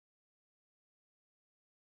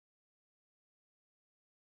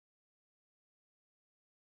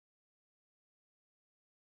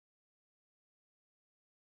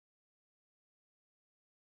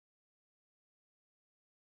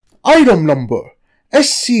Item Number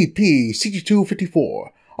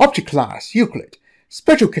SCP-6254 Object Class Euclid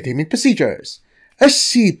Special Containment Procedures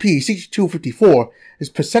SCP-6254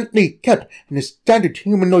 is presently kept in the Standard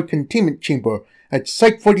Humanoid Containment Chamber at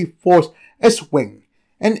Site-44's S-Wing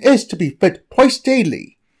and is to be fed twice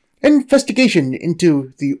daily. Investigation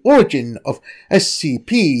into the origin of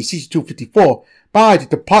SCP-6254 by the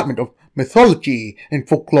Department of Mythology and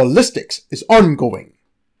Folkloristics is ongoing.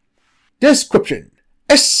 Description: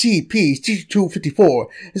 SCP-6254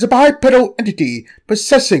 is a bipedal entity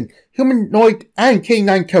possessing humanoid and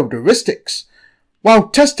canine characteristics. While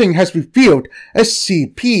testing has revealed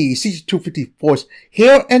SCP-6254's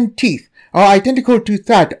hair and teeth are identical to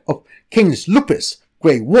that of Canis lupus,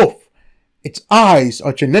 gray wolf, its eyes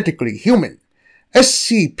are genetically human.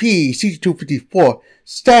 SCP-6254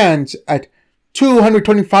 stands at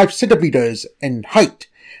 225 centimeters in height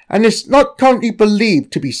and is not currently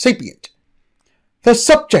believed to be sapient. The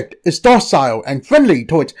subject is docile and friendly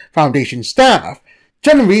towards Foundation staff,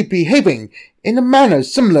 generally behaving in a manner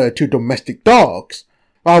similar to domestic dogs.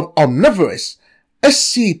 While omnivorous,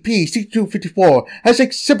 SCP-6254 has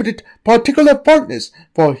exhibited particular fondness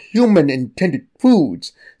for human-intended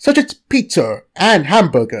foods, such as pizza and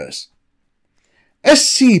hamburgers.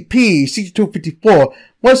 SCP-6254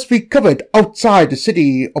 was recovered outside the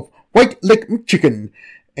city of White Lake, Michigan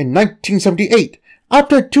in 1978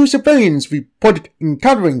 after two civilians reported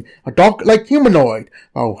encountering a dog-like humanoid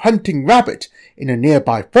while hunting rabbits in a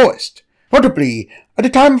nearby forest. Notably, at the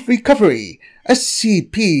time of recovery,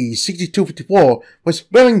 SCP-6254 was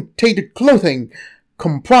wearing tattered clothing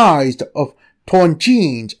comprised of torn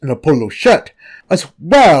jeans and a polo shirt, as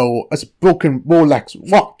well as a broken Rolex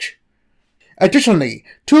watch. Additionally,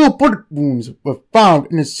 two bullet wounds were found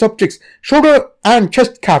in the subject's shoulder and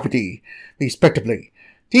chest cavity, respectively.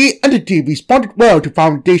 The entity responded well to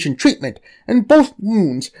Foundation treatment, and both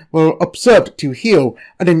wounds were observed to heal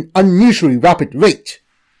at an unusually rapid rate.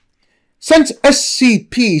 Since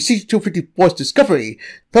SCP-6254's discovery,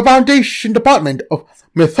 the Foundation Department of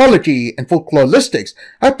Mythology and Folkloristics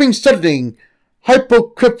have been studying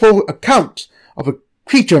hypocritical accounts of a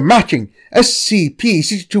creature matching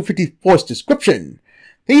SCP-6254's description.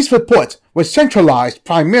 These reports were centralized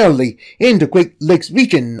primarily in the Great Lakes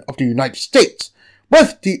region of the United States,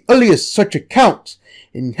 with the earliest such accounts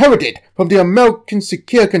inherited from the American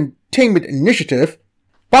Secure Containment Initiative,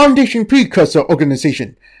 Foundation precursor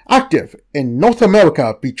organization active in North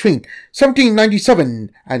America between 1797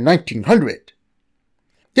 and 1900.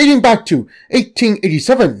 Dating back to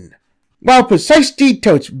 1887, while precise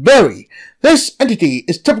details vary, this entity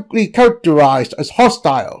is typically characterized as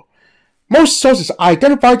hostile. Most sources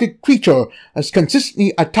identify the creature as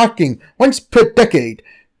consistently attacking once per decade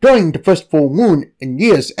during the first full moon in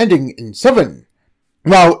years ending in 7.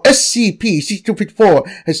 While SCP-6254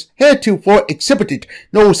 has heretofore exhibited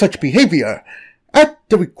no such behavior, at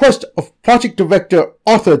the request of Project Director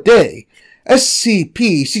Arthur Day,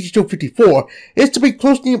 SCP-6254 is to be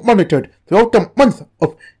closely monitored throughout the month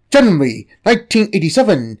of January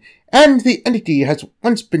 1987, and the entity has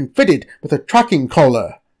once been fitted with a tracking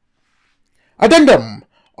collar. Addendum: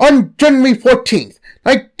 on January 14th,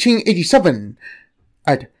 1987,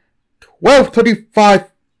 at 12:35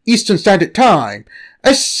 Eastern Standard Time,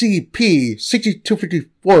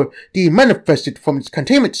 SCP-6254 demanifested from its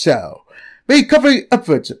containment cell. Recovery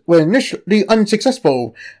efforts were initially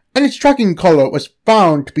unsuccessful, and its tracking collar was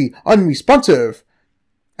found to be unresponsive.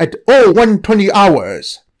 At 01:20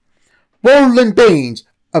 hours, Roland Baines,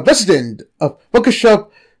 a resident of Waukesha,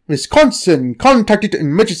 Wisconsin, contacted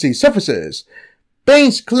emergency services.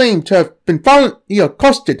 Baines claimed to have been violently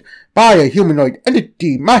accosted by a humanoid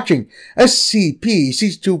entity matching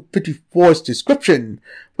SCP-6254's description,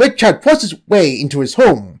 which had forced its way into his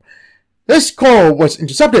home. This call was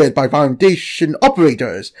intercepted by Foundation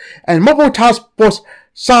operators, and Mobile Task Force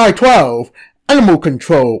Psi-12 Animal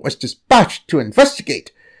Control was dispatched to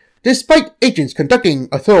investigate. Despite agents conducting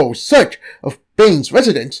a thorough search of Baines'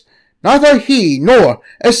 residence, neither he nor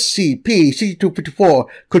SCP-6254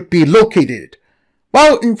 could be located.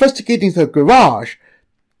 While investigating the garage,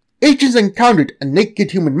 agents encountered a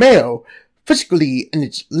naked human male, physically in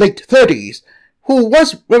its late 30s, who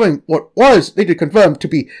was wearing what was later confirmed to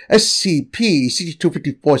be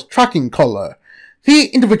SCP-6254's tracking collar. The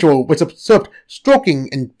individual was observed stroking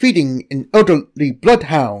and feeding an elderly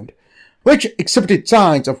bloodhound, which exhibited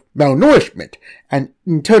signs of malnourishment and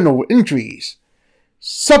internal injuries.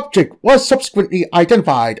 Subject was subsequently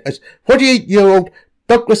identified as 48-year-old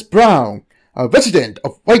Douglas Brown, a resident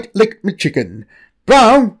of White Lake, Michigan.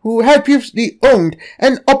 Brown, who had previously owned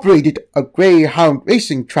and operated a Greyhound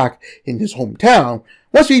racing track in his hometown,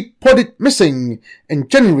 was reported missing in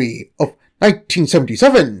January of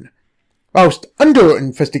 1977. Whilst under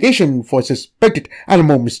investigation for suspected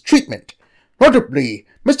animal mistreatment. Notably,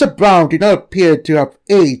 Mr. Brown did not appear to have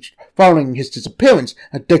aged following his disappearance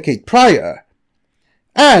a decade prior,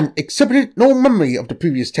 and exhibited no memory of the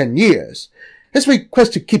previous 10 years. His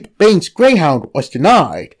request to keep Baines' greyhound was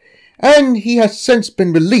denied, and he has since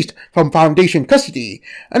been released from Foundation custody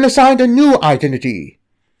and assigned a new identity.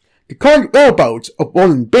 The current whereabouts of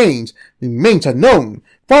Roland Baines remains unknown.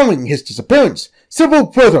 Following his disappearance,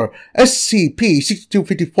 several further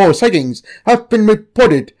SCP-6254 sightings have been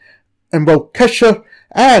reported in Waukesha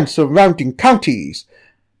and surrounding counties,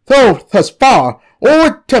 though thus far all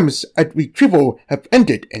attempts at retrieval have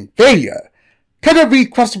ended in failure. Category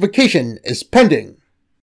classification is pending.